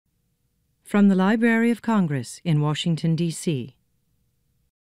From the Library of Congress in Washington, D.C.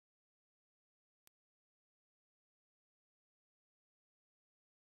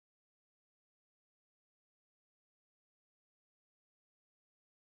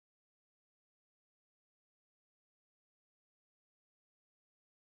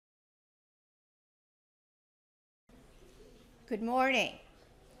 Good morning.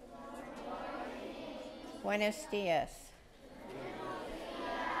 Buenos dias.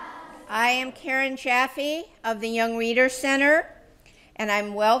 I am Karen Jaffe of the Young Readers Center, and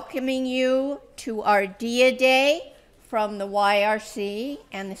I'm welcoming you to our DIA Day from the YRC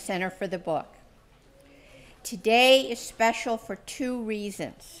and the Center for the Book. Today is special for two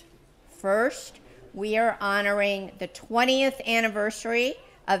reasons. First, we are honoring the 20th anniversary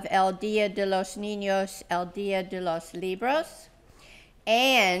of El Día de los Ninos, El Día de los Libros,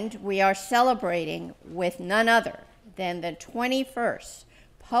 and we are celebrating with none other than the 21st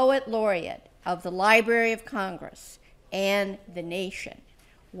Poet Laureate of the Library of Congress and the nation,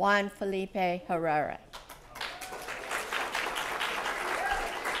 Juan Felipe Herrera.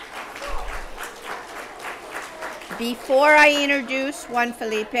 Before I introduce Juan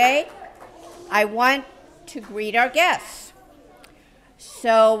Felipe, I want to greet our guests.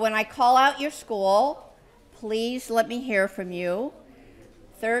 So when I call out your school, please let me hear from you.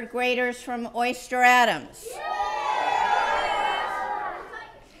 Third graders from Oyster Adams.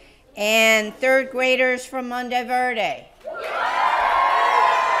 And third graders from Monte Verde.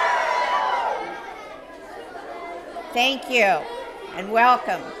 Thank you and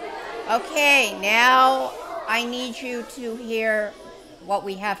welcome. Okay, now I need you to hear what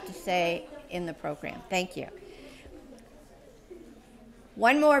we have to say in the program. Thank you.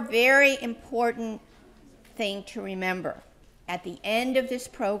 One more very important thing to remember. At the end of this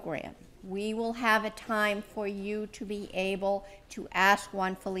program, we will have a time for you to be able to ask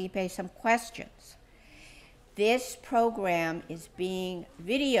Juan Felipe some questions. This program is being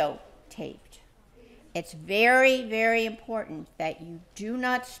videotaped. It's very, very important that you do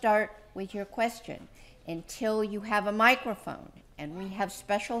not start with your question until you have a microphone. And we have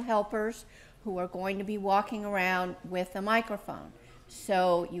special helpers who are going to be walking around with a microphone.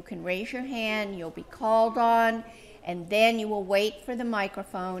 So you can raise your hand, you'll be called on, and then you will wait for the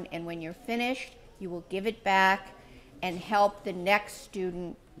microphone, and when you're finished, you will give it back and help the next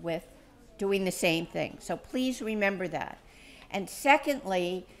student with doing the same thing. So please remember that. And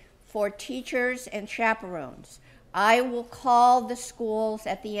secondly, for teachers and chaperones, I will call the schools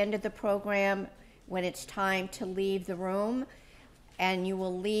at the end of the program when it's time to leave the room, and you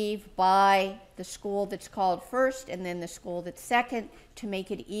will leave by the school that's called first and then the school that's second to make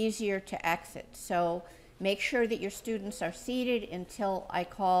it easier to exit. So make sure that your students are seated until I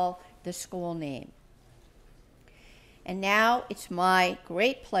call the school name. And now it's my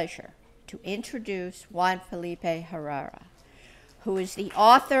great pleasure to introduce Juan Felipe Herrera, who is the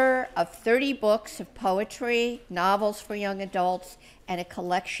author of 30 books of poetry, novels for young adults, and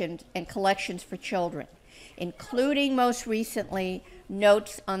collections for children, including most recently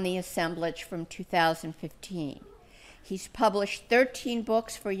Notes on the Assemblage from 2015. He's published 13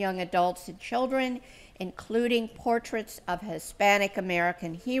 books for young adults and children, including portraits of Hispanic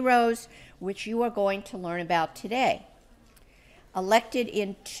American heroes, which you are going to learn about today. Elected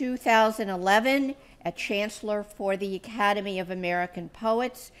in 2011 a Chancellor for the Academy of American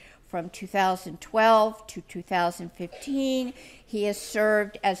Poets from 2012 to 2015, he has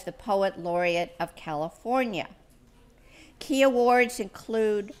served as the Poet Laureate of California. Key awards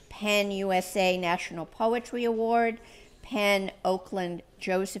include PEN USA National Poetry Award, PEN Oakland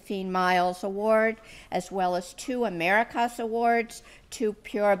Josephine Miles Award, as well as 2 Americas Awards, 2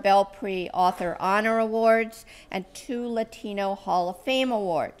 Pure Belle Prix Author Honor Awards, and 2 Latino Hall of Fame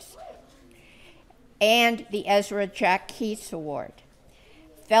Awards, and the Ezra Jack Keats Award.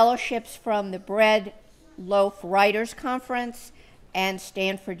 Fellowships from the Bread Loaf Writers Conference and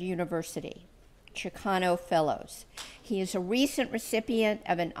Stanford University, Chicano Fellows. He is a recent recipient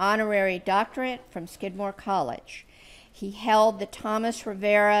of an honorary doctorate from Skidmore College. He held the Thomas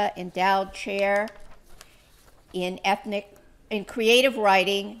Rivera Endowed Chair in Creative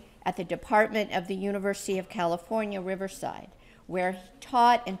Writing at the Department of the University of California, Riverside, where he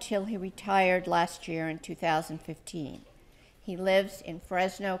taught until he retired last year in 2015. He lives in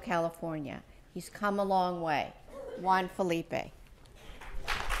Fresno, California. He's come a long way. Juan Felipe.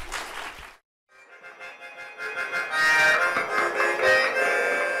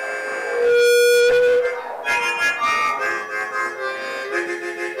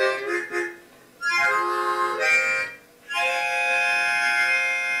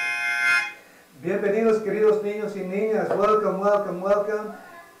 Bienvenidos, queridos niños y niñas. Welcome, welcome, welcome.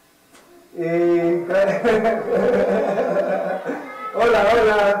 Y hola,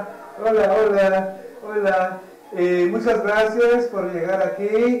 hola, hola, hola, hola. Muchas gracias por llegar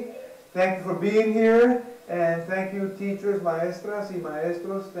aquí. Thank you for being here. And thank you, teachers, maestras y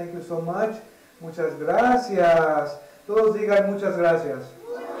maestros. Thank you so much. Muchas gracias. Todos digan muchas gracias.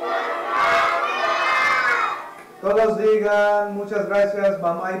 Todos digan muchas gracias,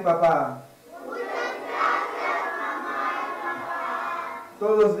 mamá y papá.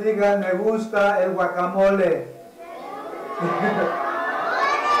 Todos digan me gusta el guacamole.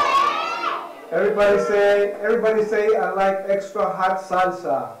 Everybody say I like extra hot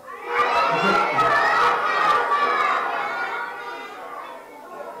salsa.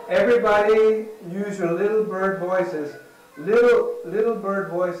 Everybody use your little bird voices, little bird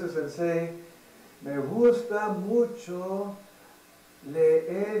voices, and say, me gusta mucho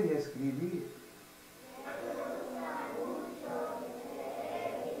leer y escribir.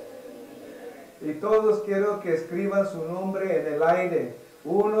 Y todos quiero que escriban su nombre en el aire.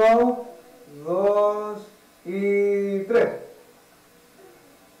 1, 2 y 3.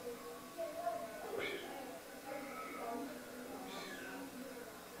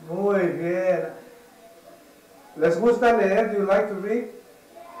 Muy bien. ¿Les gusta leer? Do you like to read?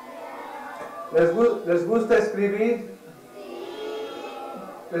 ¿Les gusta escribir?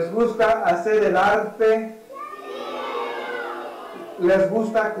 ¿Les gusta hacer el arte? ¿Les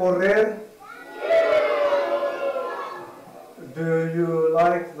gusta correr? Do you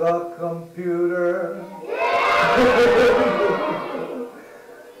like the computer?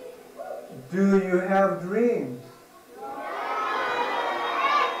 Do you have dreams?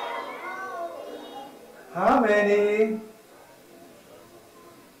 How many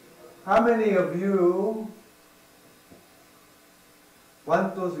of you,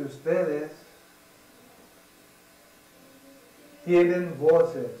 cuántos de ustedes tienen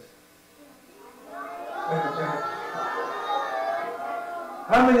voces?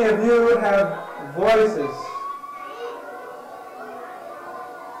 How many of you have voices?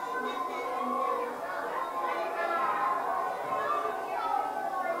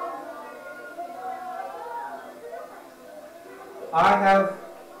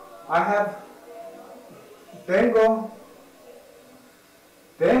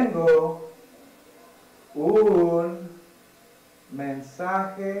 Tengo un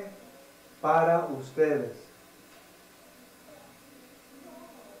mensaje para ustedes.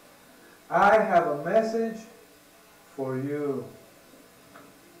 I have a message for you.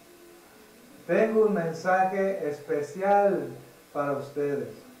 Tengo un mensaje especial para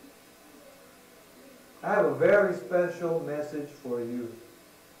ustedes. I have a very special message for you.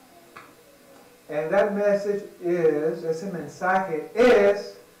 And that message is, ese mensaje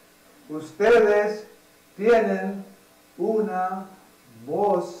es, ustedes tienen una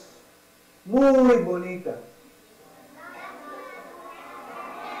voz muy bonita.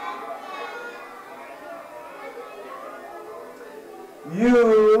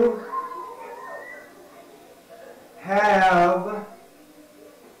 You have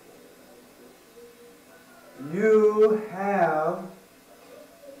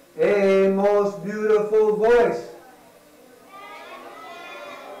a most beautiful voice.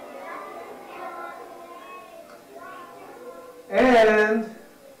 And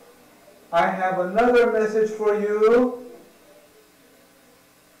I have another message for you.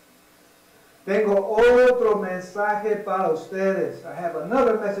 Tengo otro mensaje para ustedes. I have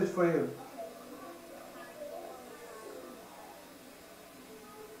another message for you.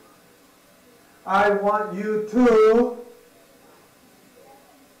 I want you to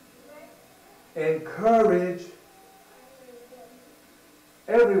encourage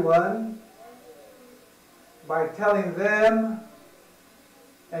everyone by telling them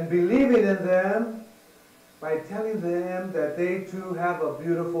and believing in them by telling them that they too have a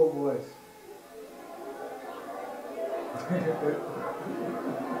beautiful voice.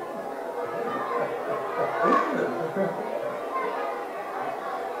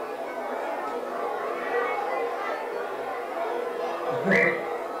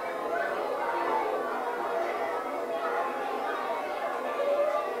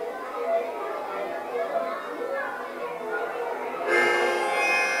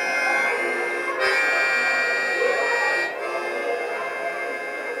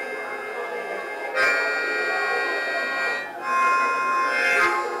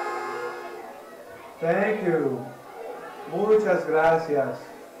 Thank you. Muchas gracias.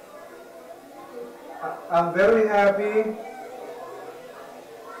 I'm very happy.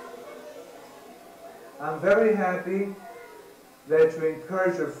 I'm very happy that you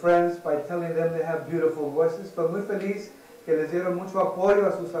encourage your friends by telling them they have beautiful voices. Estoy muy feliz que les dieron mucho apoyo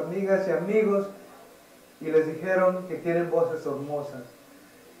a sus amigas y amigos y les dijeron que tienen voces hermosas.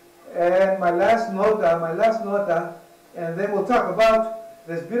 And my last nota, and then we'll talk about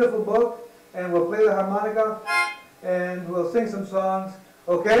this beautiful book, and we'll play the harmonica, and we'll sing some songs,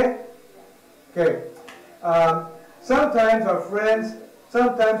 okay? Okay. Sometimes our friends,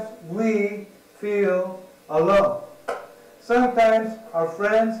 sometimes we feel alone. Sometimes our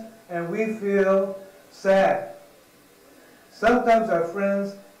friends and we feel sad. Sometimes our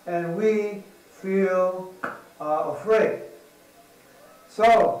friends and we feel afraid.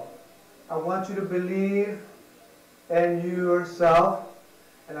 So, I want you to believe in yourself,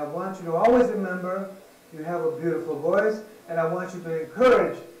 and I want you to always remember you have a beautiful voice, and I want you to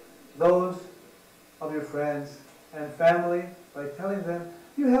encourage those of your friends and family by telling them,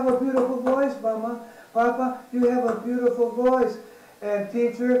 you have a beautiful voice, Mama, Papa, you have a beautiful voice, and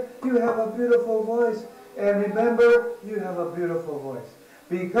teacher, you have a beautiful voice, and remember, you have a beautiful voice.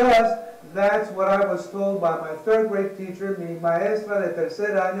 Because that's what I was told by my third grade teacher, mi maestra de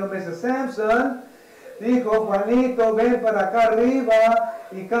tercer año, Mrs. Sampson. Dijo, Juanito, ven para acá arriba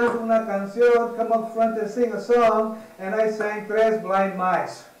y canta una canción, come up front and sing a song, and I sang Tres Blind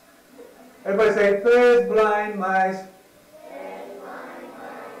Mice. Everybody say, Tres blind mice.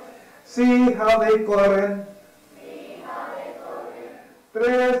 See how they corren.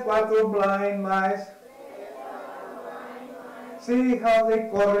 Tres, cuatro blind mice. See how they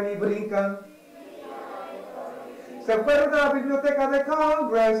corren y brincan. Se fueron a la biblioteca de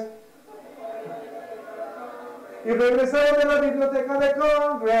Congress. Y regresaron de la biblioteca de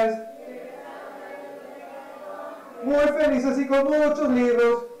Congress. Muy felices y con muchos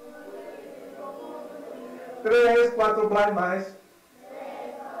libros. Tres, cuatro blind mice.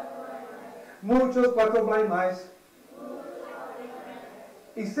 Muchos cuatro blind mice.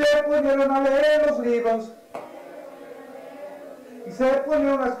 Y se pusieron a leer los libros. Y se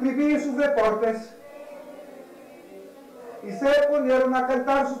pusieron a escribir sus reportes. Y se pusieron a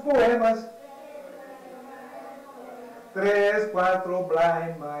cantar sus poemas. Tres, cuatro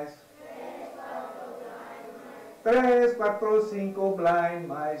blind mice. Tres, cuatro, cinco blind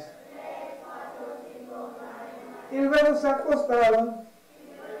mice. Y luego se acostaron.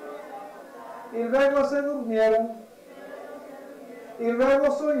 Y luego se durmieron. Y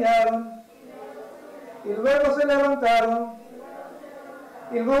luego soñaron. Y luego se levantaron.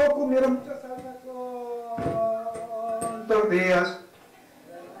 Y luego comieron mucha salsa con tortillas.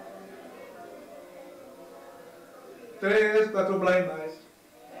 Tres, cuatro blind mice.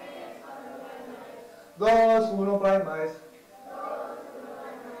 Dos, uno blind mice.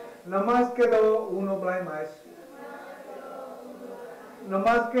 Nomás quedó uno blind mice.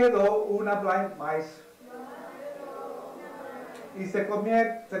 Nomás quedó una blind mice. Y se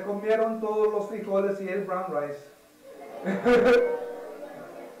comieron todos los frijoles y el brown rice.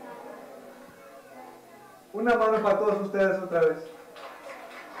 Una mano para todos ustedes otra vez.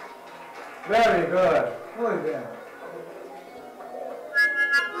 Very good. Muy bien.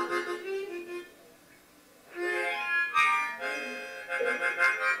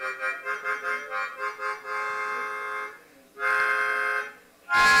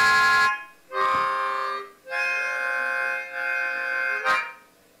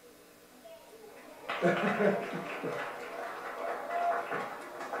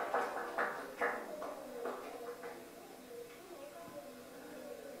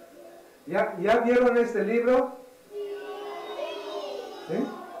 ¿Ya vieron este libro? ¿Sí?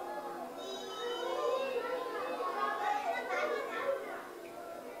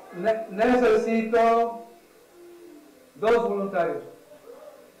 Necesito dos voluntarios.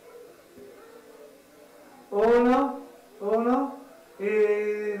 Uno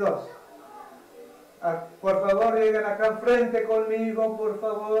y dos. Por favor, lleguen acá enfrente conmigo, por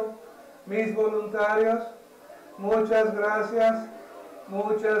favor. Mis voluntarios. Muchas gracias.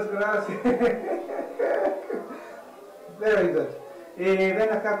 Muchas gracias. Very good. Y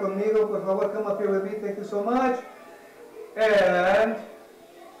ven acá conmigo, por favor. Come up here with me. Thank you so much. And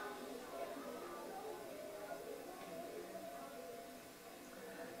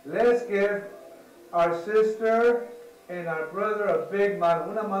let's give our sister and our brother a big mano.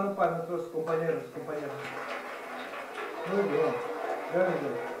 Una mano para nuestros compañeros. Muy bien. Very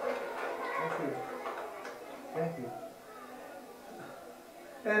good. Thank you. Thank you.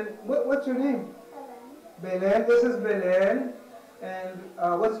 And what's your name? Belen. This is Belen. And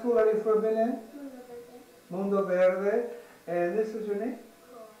what school are you from, Belen? Mundo Verde. And this is your name?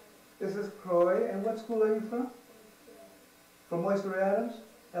 This is Croy. And what school are you from? From Moister Adams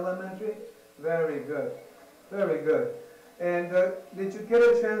Elementary? Very good. Very good. And did you get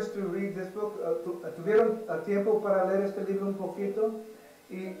a chance to read this book? ¿Tuvieron tiempo para leer este libro un poquito?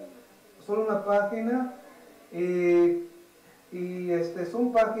 Y solo una página. Y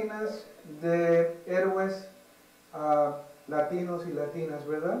son páginas de héroes latinos y latinas,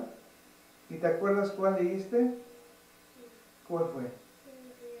 ¿verdad? ¿Y te acuerdas cuál leíste? ¿Cuál fue?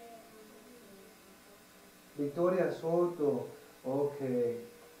 Victoria Soto. Ok.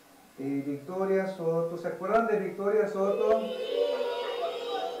 Y Victoria Soto, ¿se acuerdan de Victoria Soto?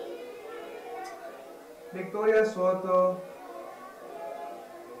 Victoria Soto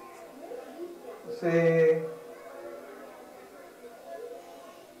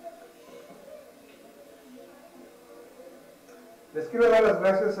les quiero dar las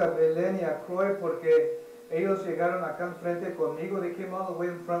gracias a Belén y a Croy porque ellos llegaron acá enfrente conmigo. They came all the way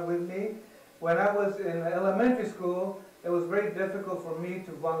in front with me. When I was in elementary school, it was very difficult for me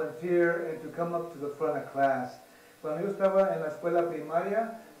to volunteer and to come up to the front of class. Cuando yo estaba en la escuela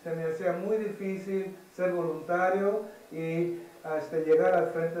primaria, se me hacía muy difícil ser voluntario y llegar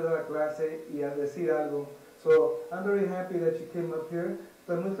al frente de la clase y a decir algo. So, I'm very happy that you came up here.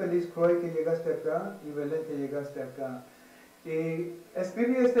 Estoy muy feliz, Croy, que llegaste acá y Belén que llegaste acá. Y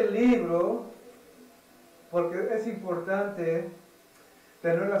escribí este libro porque es importante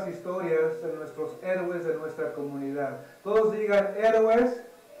tener las historias de nuestros héroes de nuestra comunidad. Todos digan héroes.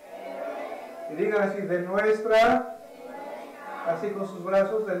 Y digan así, de nuestra, así con sus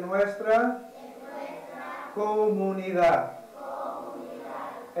brazos, de nuestra comunidad.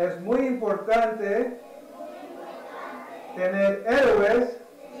 Es muy importante tener héroes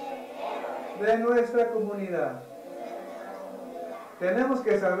de nuestra comunidad. Tenemos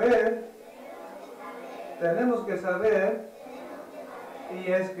que saber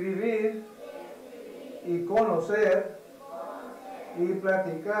y escribir y conocer y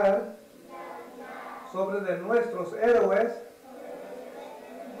platicar sobre de nuestros héroes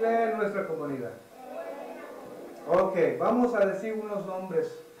de nuestra comunidad. Ok, vamos a decir unos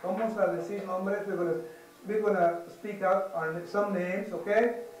nombres. Vamos a decir nombres. We're gonna speak out some names, ok?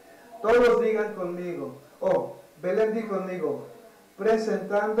 Todos digan conmigo. Oh, Belén, di conmigo.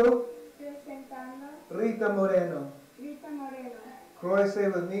 Presentando. Rita Moreno. Croy, say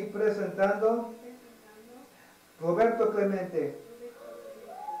with me. Presentando. Roberto Clemente.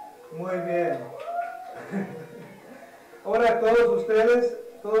 Muy bien. Ahora todos ustedes,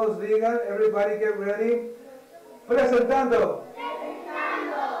 todos digan, everybody get ready. Presentando.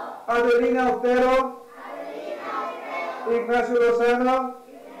 Adelina Otero. Ignacio Lozano.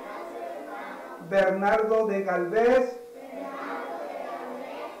 Bernardo de Galvez.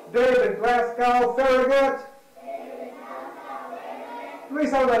 David Glasgow Farragut.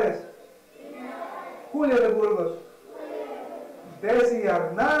 Luis Álvarez. Julio de Burgos. Desi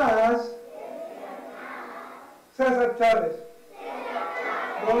Arnaz. César Chávez.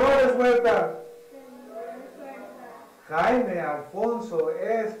 Dolores Huerta. Jaime Alfonso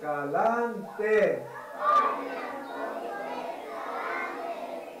Escalante.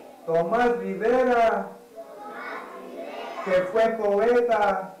 Tomás Rivera, que fue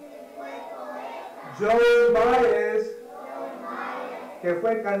poeta. Joe Baez, que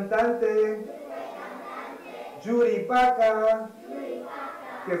fue cantante. Yuri Paca,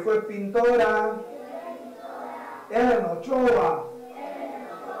 que fue pintora. Ellen Ochoa,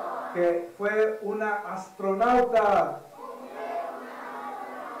 que fue una astronauta.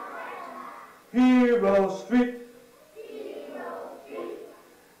 Hero Street.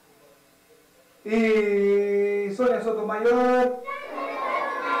 Y Sonia Sotomayor.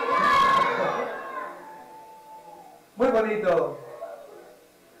 Muy bonito.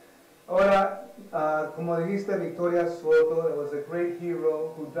 Ahora, como dijiste, Victoria Soto, that was a great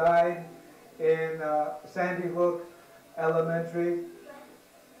hero who died in Sandy Hook Elementary.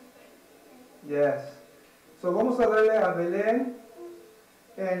 Yes. So vamos a darle a Belén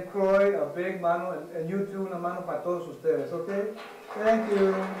and Croy a big mano, and you two una mano para todos ustedes, okay? Thank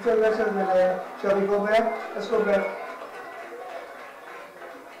you. Muchas gracias, Belén. Shall we go back? Let's go back.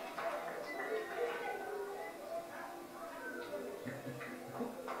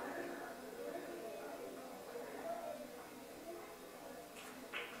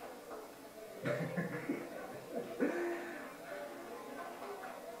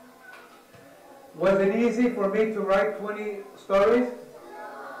 Was it easy for me to write 20 stories?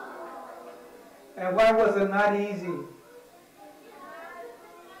 And why was it not easy?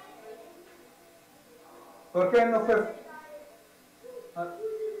 ¿Por qué no fue?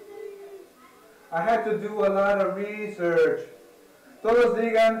 I had to do a lot of research. Todos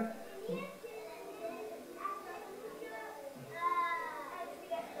digan.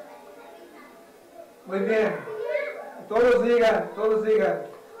 Muy bien. Todos digan, todos digan.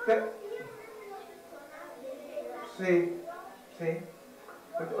 Sí, sí.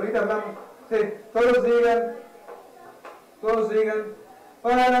 Ahorita hablamos. Sí, todos digan,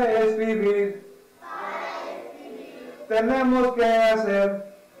 para escribir, tenemos que hacer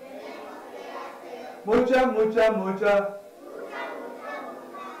mucha, mucha, mucha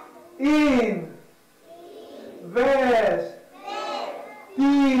investigación.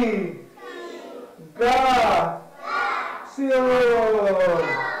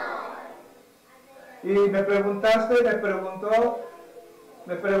 Y me preguntaron,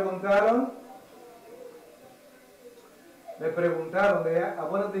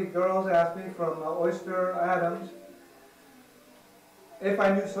 one of the girls asked me from Oyster Adams if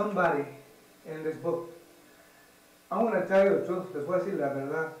I knew somebody in this book. I'm going to tell you the truth, les voy a decir la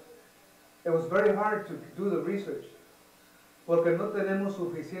verdad. It was very hard to do the research, porque no tenemos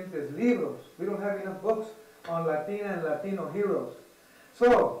suficientes libros. We don't have enough books on Latina and Latino heroes.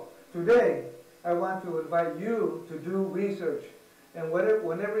 So, today, I want to invite you to do research, and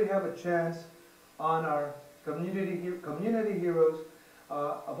whenever you have a chance, on our community heroes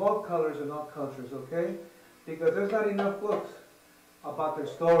of all colors and all cultures, okay? Because there's not enough books about their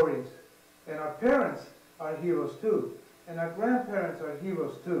stories. And our parents are heroes too. And our grandparents are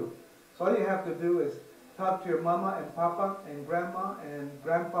heroes too. So all you have to do is talk to your mama and papa and grandma and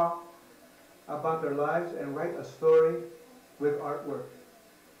grandpa about their lives and write a story with artwork.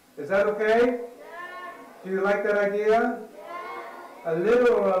 Is that okay? Do you like that idea? A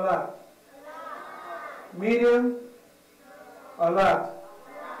little or a lot? Medium? A lot?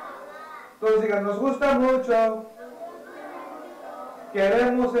 Entonces digan, nos gusta mucho.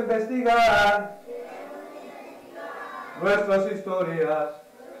 Queremos investigar nuestras historias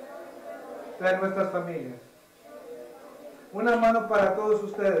de nuestras familias. Una mano para todos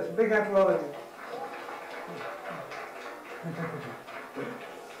ustedes. Big hand for all of you.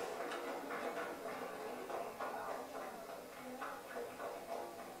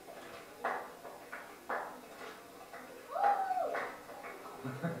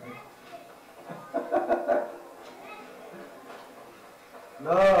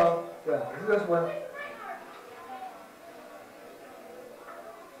 No, yeah, this is one.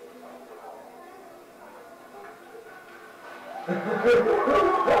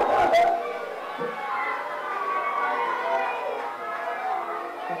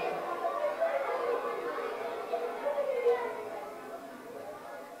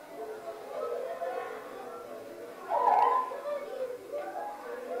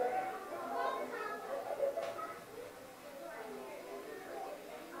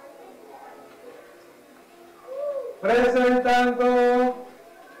 Presentando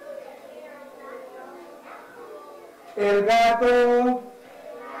el gato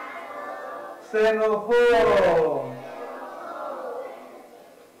se enojó.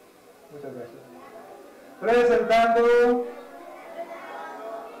 Muchas gracias. Presentando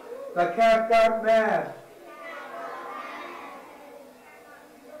the cat got mad.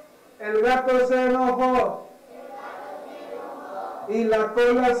 El gato se enojó y la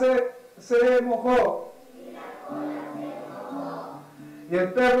cola se mojó. Y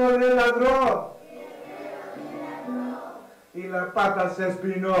el perro le ladró y la pata se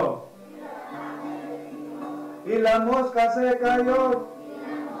espinó y la mosca se cayó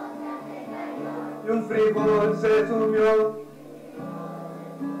y un frijol se subió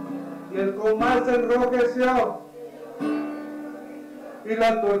y el comal se enrojeció y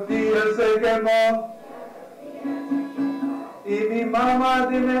la tortilla se quemó y mi mamá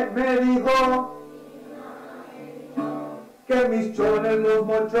me dijo que mis chones los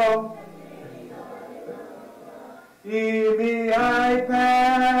mochó y mi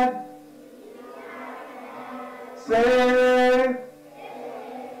iPad se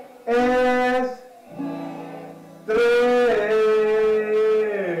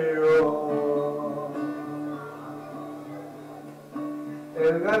estrelló.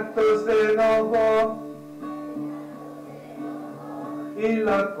 El gato se enojó y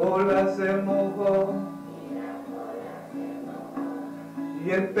la cola se mojó. Y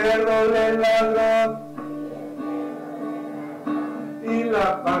el perro le ladró y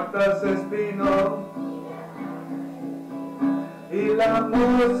la pata se espinó y la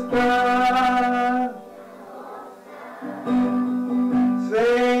mosca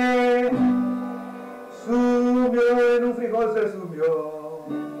se subió, en un frijol se subió.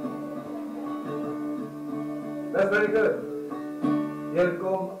 That's very good. Y el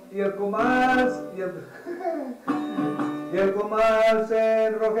comal y el comal se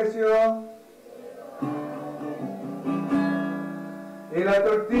enrojeció y la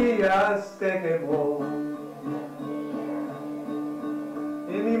tortilla se quemó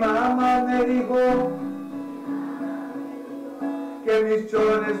Mi mamá me dijo que mis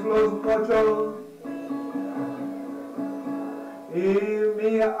chones los mocho. Y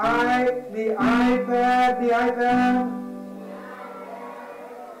mi iPad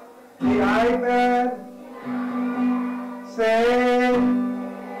se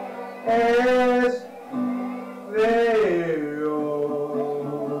es de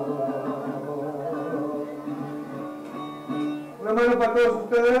una mano para todos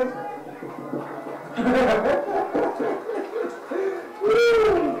ustedes.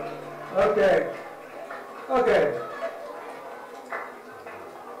 Okay. Okay.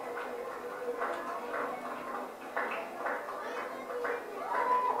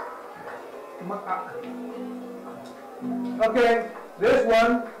 Okay, this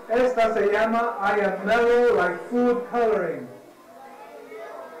one, esta se llama I am mellow like food coloring.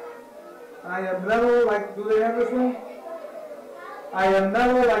 I am mellow like, do they have this one? I am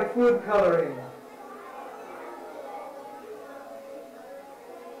mellow like food coloring.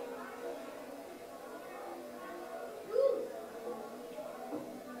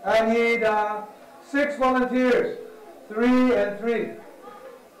 I need 6 volunteers, 3 and 3.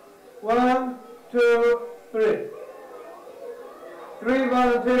 1, 2, 3. 3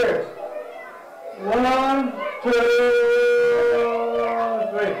 volunteers. 1, 2,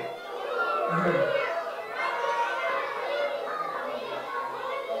 3.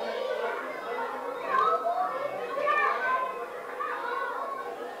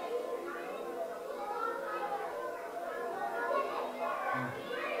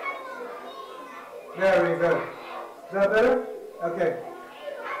 Very good. Is that better? Okay.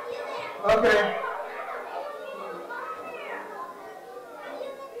 Okay.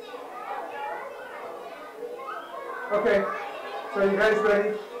 Okay. So you guys ready?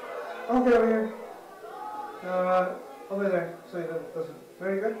 Okay, over here. Over there. So that doesn't.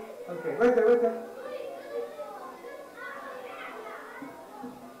 Very good. Okay, right there, right there.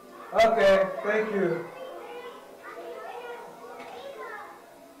 Okay, thank you.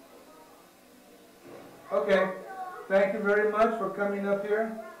 Okay, thank you very much for coming up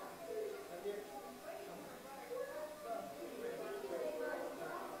here.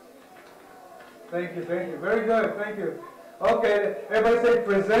 Thank you, thank you. Very good, thank you. Okay, everybody say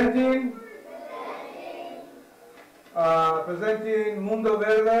presenting. Presenting Mundo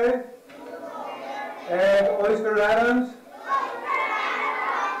Verde and Oyster Adams.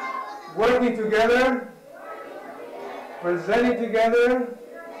 Working together. Presenting together.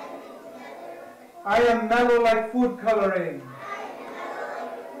 I am mellow like food coloring.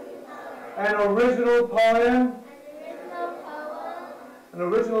 An original poem. An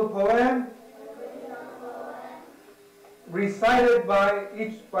original poem. Recited by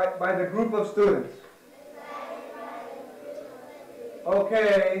the group of students.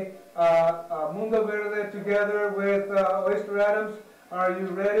 Okay, Mundo Verde together with Oyster Adams. Are you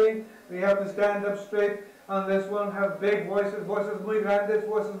ready? We have to stand up straight on this one. Have big voices, voices muy grandes,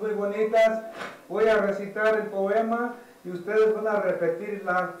 voices muy bonitas. Voy a recitar el poema y ustedes van a repetir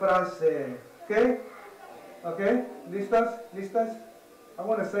la frase. Okay? Okay? ¿Listas? ¿Listas? I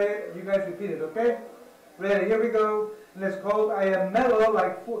want to say it, you guys repeat it, okay? Ready, here we go. And it's called I am mellow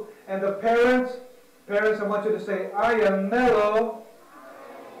like food. And the parents, I want you to say, I am mellow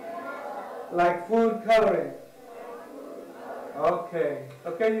like food coloring. Okay.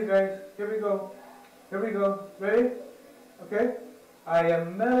 Okay, you guys, here we go. Here we go. Ready? Okay? I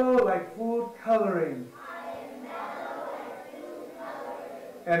am mellow like food coloring.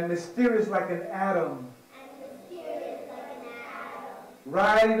 And mysterious like an atom.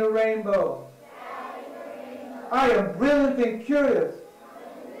 Riding a rainbow. I am brilliant and curious.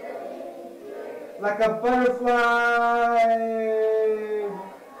 Like a butterfly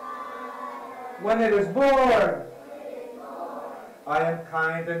when it is born. I am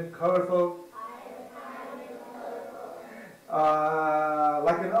kind and colorful.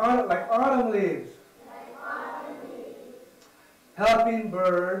 Like autumn leaves. Helping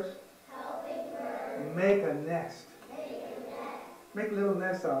birds make a nest. Make a little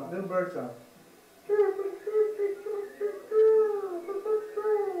nest sound, little bird sound.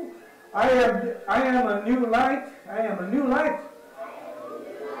 I am a new light. I am a new light.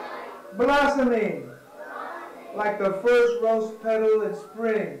 Blossoming like the first rose petal in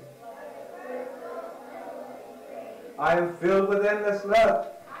spring. I am filled with endless love.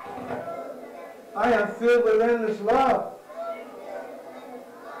 I am filled with endless love.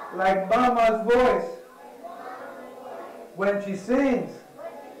 Like Mama's voice when she sings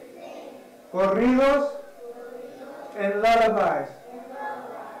corridos and lullabies.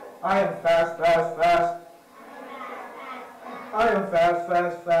 I am fast, fast, fast. I am fast,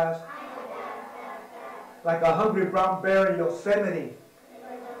 fast, fast. Like a hungry brown bear in Yosemite.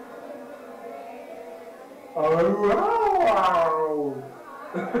 Oh,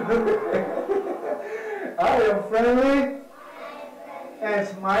 I am friendly and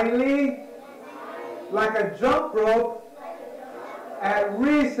smiley like a jump rope at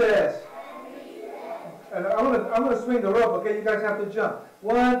recess. And I'm gonna swing the rope, okay? You guys have to jump.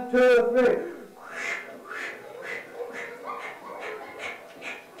 1, 2, 3.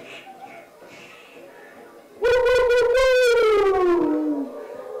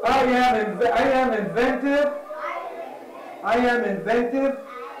 I am inventive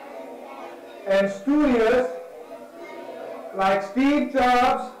and studious like Steve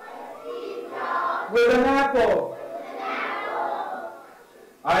Jobs with an apple.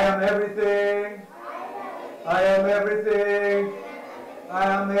 I am everything. I am everything. I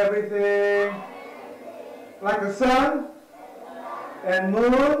am everything. Like the sun and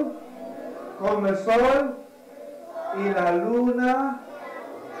moon, como el sol y la luna.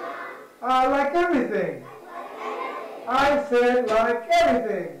 Like everything. I said like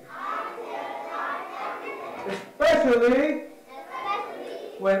everything. Especially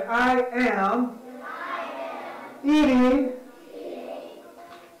when I am eating,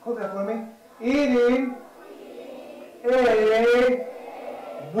 hold that for me, eating a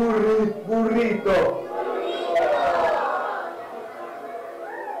burrito.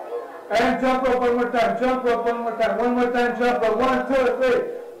 And jump rope one more time, jump rope one more time, one more time, jump rope, 1, 2, 3.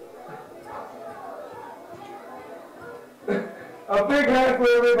 A big hand for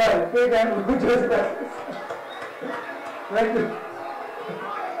everybody, big hand for just that. Thank you.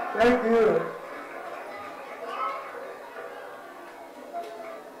 Thank you.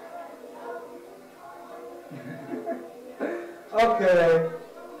 Okay.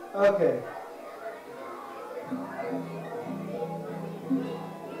 Okay.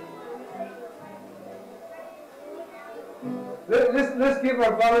 Let's give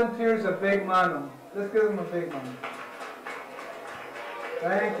our volunteers a big mano. Let's give them a big mano.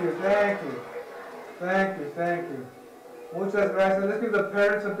 Thank you, thank you. Thank you, thank you. Muchas gracias. Let's give the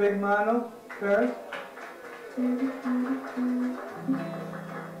parents a big mano. Parents.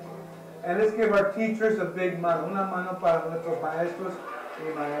 And let's give our teachers a big mano. Una mano para nuestros maestros y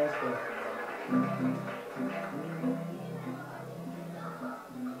maestras.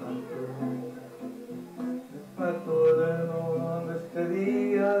 Para todo el mundo este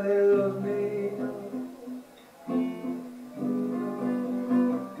día de los niños.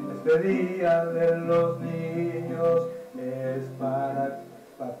 Este día de los niños es para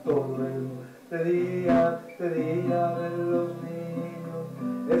todo el mundo. Este día de los niños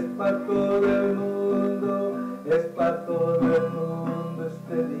es para todo el mundo, es para todo el mundo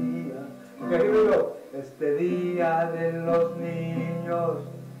este día. Okay, here we go. Este día de los niños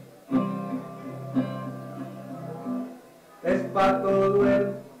es para todo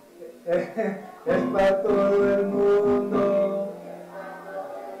el mundo.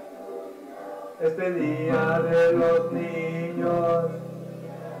 Este día de los niños.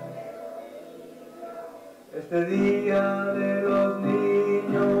 Este día de los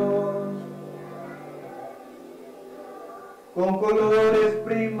niños. Con colores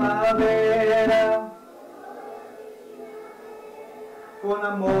primavera. Con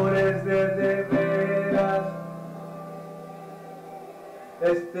amores de veras.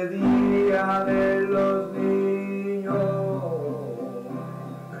 Este día de los niños.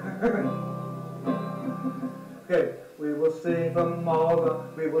 Okay, we will sing from all the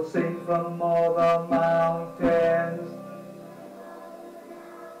mountains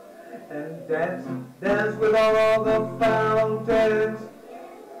and dance with all the fountains.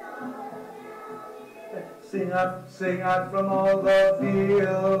 Sing out from all the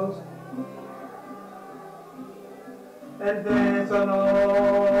fields and dance on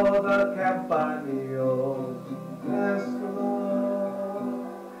all the campaniles. Dance from all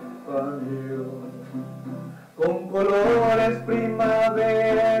campaniles. Con colores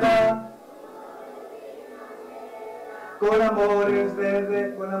primavera, con amores de vera,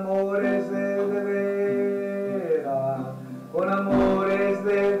 con amores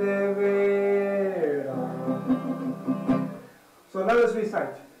de vera. So let us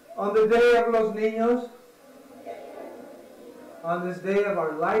recite. On the day of los niños, on this day of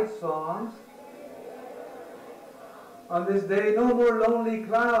our light songs, on this day no more lonely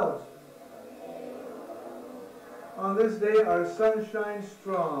clouds. On this day, our sun shines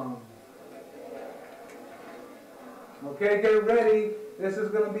strong. Okay, get ready. This is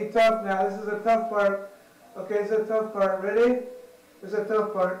going to be tough now. This is a tough part. Okay, it's a tough part. Ready? This is a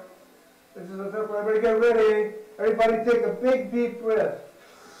tough part. This is a tough part. Everybody get ready. Everybody take a big deep breath.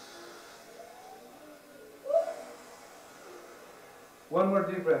 One more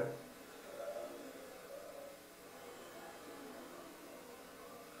deep breath.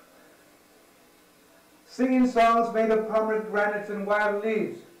 Singing songs made of pomegranates and wild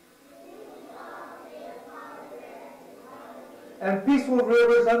leaves. And peaceful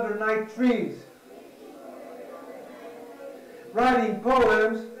rivers under night trees. Writing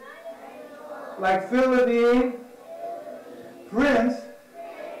poems like Phil Levine, Prince,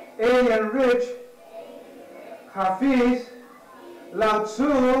 Alien Rich, Hafiz, Lao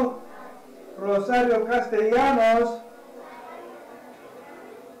Tzu, Rosario Castellanos,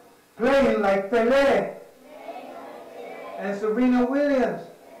 playing like Pelé and Serena Williams,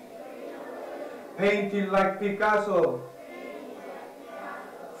 painting like Picasso,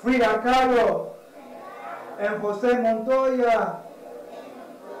 Frida Kahlo and Jose Montoya,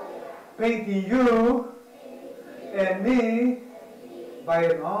 painting you and me by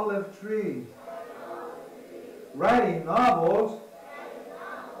an olive tree, writing novels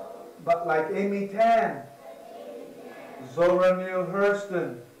but like Amy Tan, Zora Neale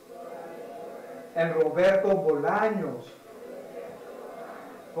Hurston, and Roberto Bolaños,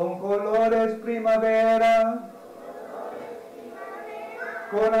 con colores primavera,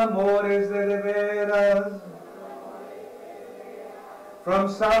 con amores de veras, from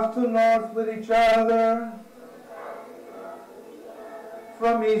south to north with each other,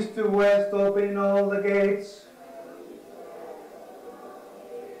 from east to west opening all the gates.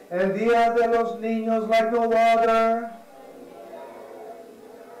 El Día de los Niños like no other.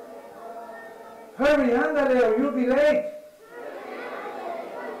 Hurry, ándale, or you'll be late.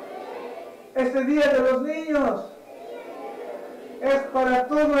 Este Día de los Niños es para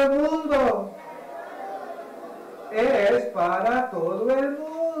todo el mundo. Es para todo el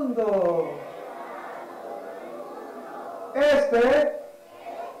mundo. Este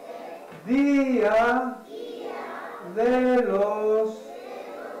Día de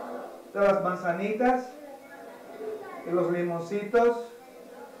las manzanitas y los limoncitos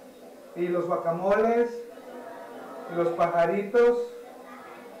y los guacamoles y los pajaritos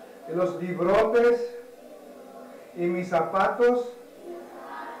y los librotes y mis zapatos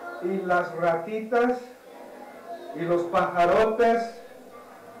y las ratitas y los pajarotes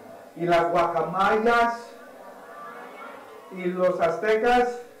y las guacamayas y los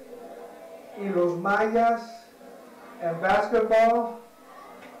aztecas y los mayas and basketball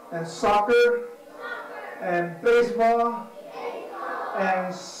and soccer and baseball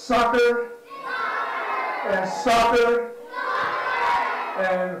and soccer and soccer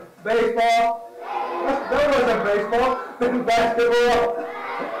and baseball. That wasn't baseball, then basketball.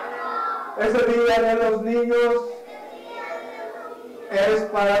 Ese Día de los Niños es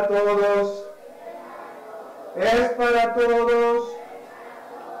para todos. Es para todos.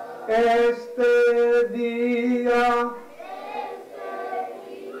 Este día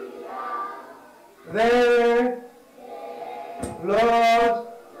de los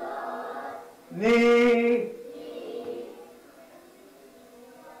niños.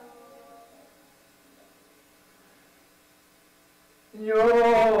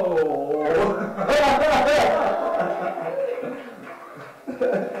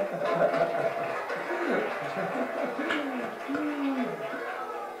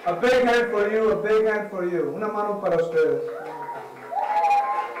 A big hand for you, a big hand for you. Una mano para ustedes.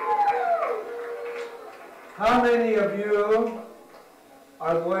 How many of you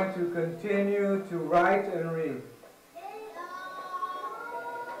are going to continue to write and read?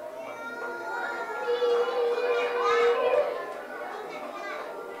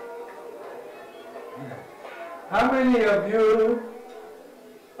 How many of you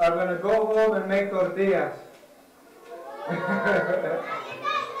are going to go home and make tortillas?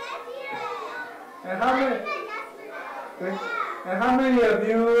 And how many of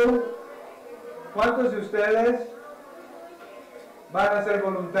you, cuántos de ustedes van a ser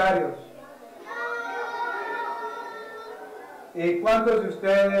voluntarios? ¿Y cuántos de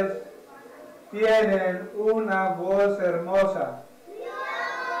ustedes tienen una voz hermosa?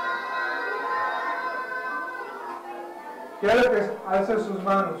 Quiero que alcen sus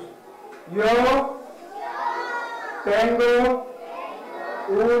manos. Yo tengo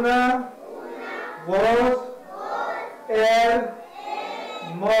una voz hermosa.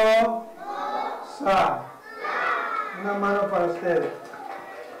 Una mano para ustedes.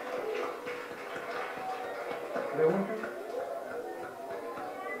 ¿Pregunta?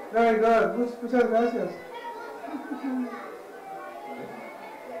 Very good. Muchas gracias.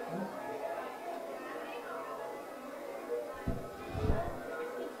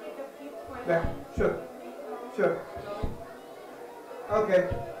 Yeah, sure. Sure. Okay.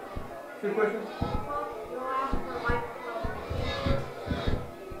 Two questions?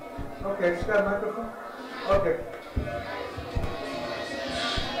 Okay, she's got a microphone? Okay.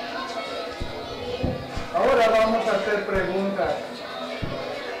 Ahora vamos a hacer preguntas.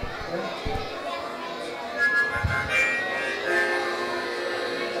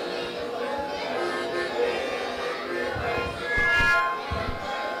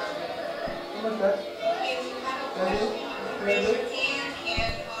 ¿Cómo estás? Raise your hand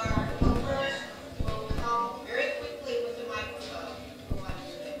and our helpers will come very quickly with the microphone.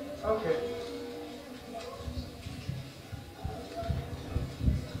 Okay.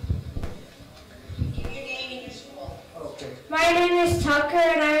 Give your name and your school. Okay. My name is Tucker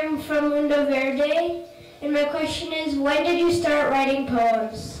and I'm from Mundo Verde. And my question is, when did you start writing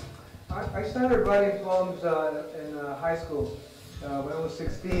poems? I started writing poems in high school when I was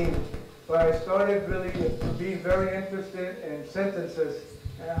 16, but I started really being very interested in sentences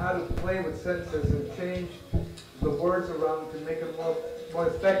and how to play with sentences and change the words around to make them more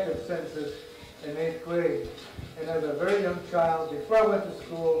effective sentences in 8th grade. And as a very young child, before I went to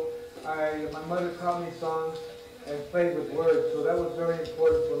school, my mother taught me songs and played with words, so that was very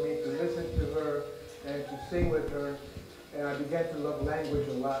important for me to listen to her and to sing with her. And I began to love language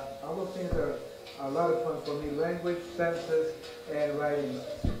a lot. All those things are a lot of fun for me, language, sentences, and writing.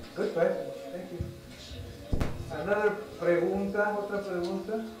 Good question. Thank you. Another pregunta, otra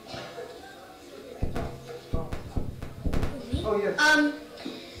pregunta? Oh, yes.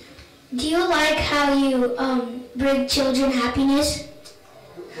 Do you like how you bring children happiness?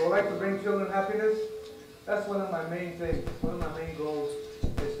 Do I like to bring children happiness? That's one of my main things. One of my main goals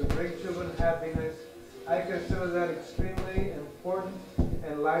is to bring children happiness. I consider that extremely important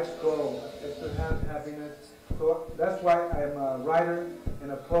and life's goal is to have happiness. So that's why I'm a writer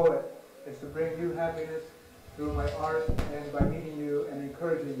and a poet, is to bring you happiness through my art and by meeting you and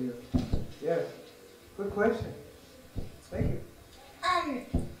encouraging you. Yes. Good question. Thank you.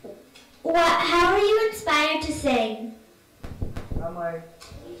 How are you inspired to sing?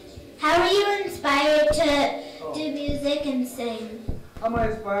 How are you inspired to do music and sing? How am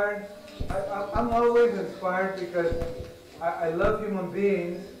I inspired? I'm always inspired because I love human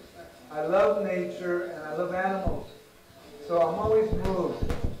beings, I love nature, and I love animals. So I'm always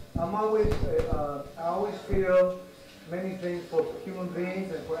moved. I always feel many things for human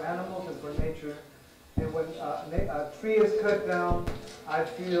beings and for animals and for nature. And when a tree is cut down, I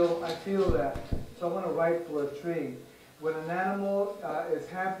feel that. So I want to write for a tree. When an animal is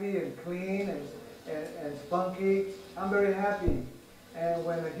happy and clean and spunky, I'm very happy. And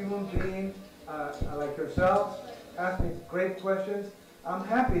when a human being like yourself asks me great questions, I'm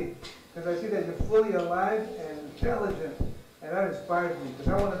happy because I see that you're fully alive and intelligent, and that inspires me because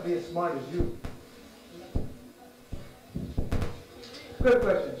I want to be as smart as you. Good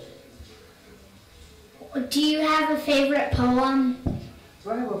question. Do you have a favorite poem? Do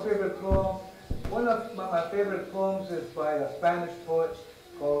I have a favorite poem? One of my favorite poems is by a Spanish poet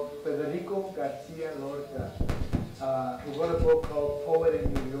called Federico Garcia Lorca, who wrote a book called Poet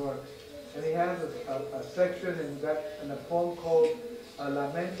in New York. And he has a section in a poem called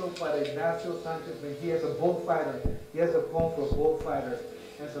Lamento para Ignacio Sanchez. He has a bullfighter. He has a poem for a bullfighter.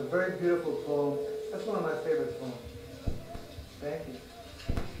 And it's a very beautiful poem. That's one of my favorite poems. Thank you.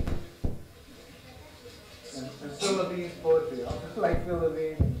 And Philippines poetry. I like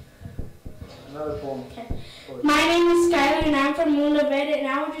Philippines. Another poem. Okay. My name is Skylar and I'm from Mundo Verde, and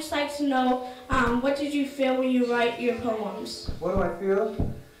I would just like to know, what did you feel when you write your poems? What do I feel?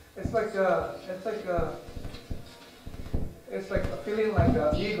 It's like feeling like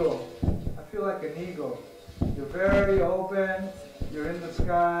an eagle. I feel like an eagle. You're very open. You're in the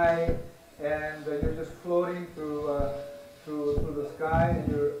sky, and you're just floating through the sky, and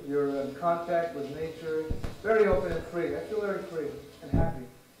you're in contact with nature. Very open and free. I feel very free and happy.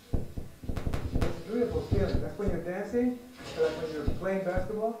 It's a beautiful feeling. That's when you're dancing, or like when you're playing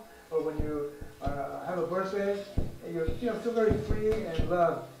basketball, or when you have a birthday. And you feel very free and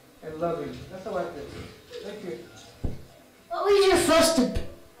loved and loving. That's how I feel. Thank you. What was your first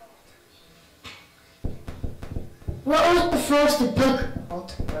book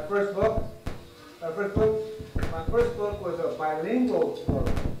called? My first book? My first book was a bilingual book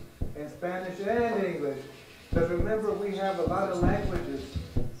in Spanish and English. Because remember, we have a lot of languages.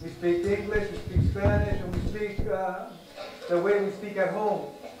 We speak English, we speak Spanish, and we speak the way we speak at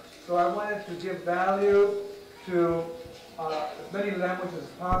home. So I wanted to give value to as many languages as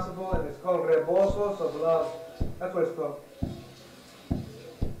possible, and it's called Rebosos of Love. That's what it's called.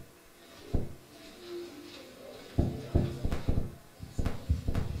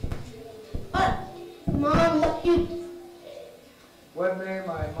 Mom,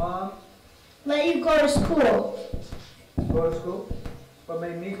 school? Go to school? What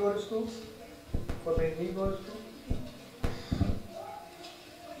made me go to school? What made me go to school?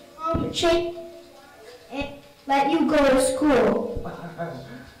 Chick, let you go to school.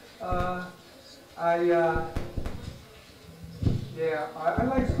 I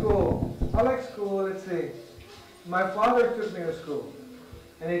like school. I like school, let's see. My father took me to school.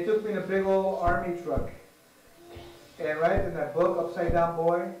 And he took me in a big old army truck. And right in that book, Upside Down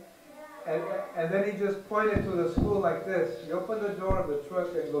Boy. And then he just pointed to the school like this. He opened the door of the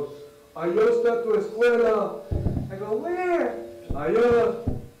truck and goes, "Allá está tu escuela." I go, "Where?" "Allá."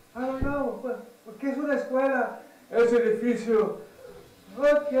 "I don't know. ¿Qué es una escuela?" "Es edificio."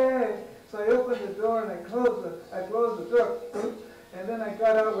 "Okay." So I opened the door and I closed the door. And then I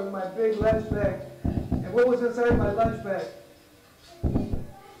got out with my big lunch bag. And what was inside my lunch bag?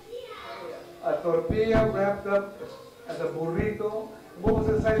 A tortilla wrapped up as a burrito. What was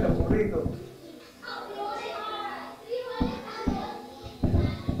inside the burrito?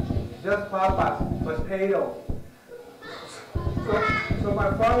 Just papas, potato. So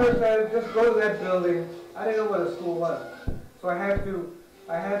my father said, just go to that building. I didn't know what a school was. So I had to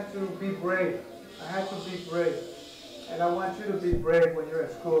be brave. I had to be brave. And I want you to be brave when you're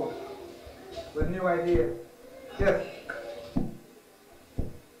at school with new ideas. Yes?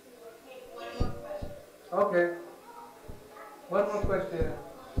 Okay. One more question.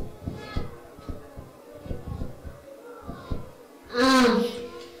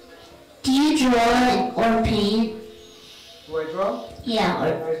 Do you draw or paint? Do I draw? Yeah.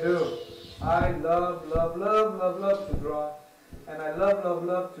 I do. I love to draw. And I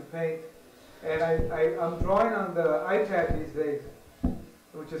love to paint. And I'm drawing on the iPad these days,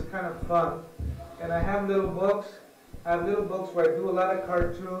 which is kind of fun. And I have little books. I have little books where I do a lot of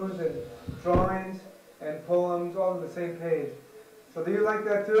cartoons and drawings and poems all on the same page. So do you like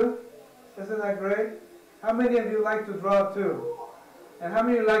that too? Isn't that great? How many of you like to draw too? And how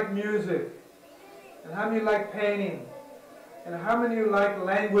many of you like music? And how many of you like painting? And how many of you like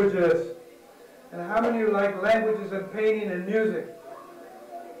languages? And how many of you like languages and painting and music?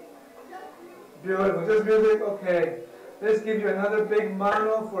 Beautiful. Just music? Okay. Let's give you another big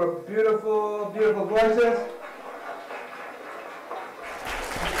mano for beautiful, beautiful voices.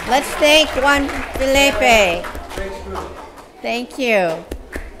 Let's thank Juan Felipe. Thank you.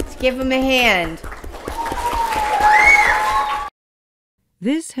 Let's give him a hand.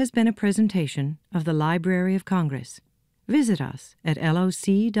 This has been a presentation of the Library of Congress. Visit us at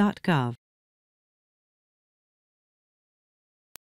loc.gov.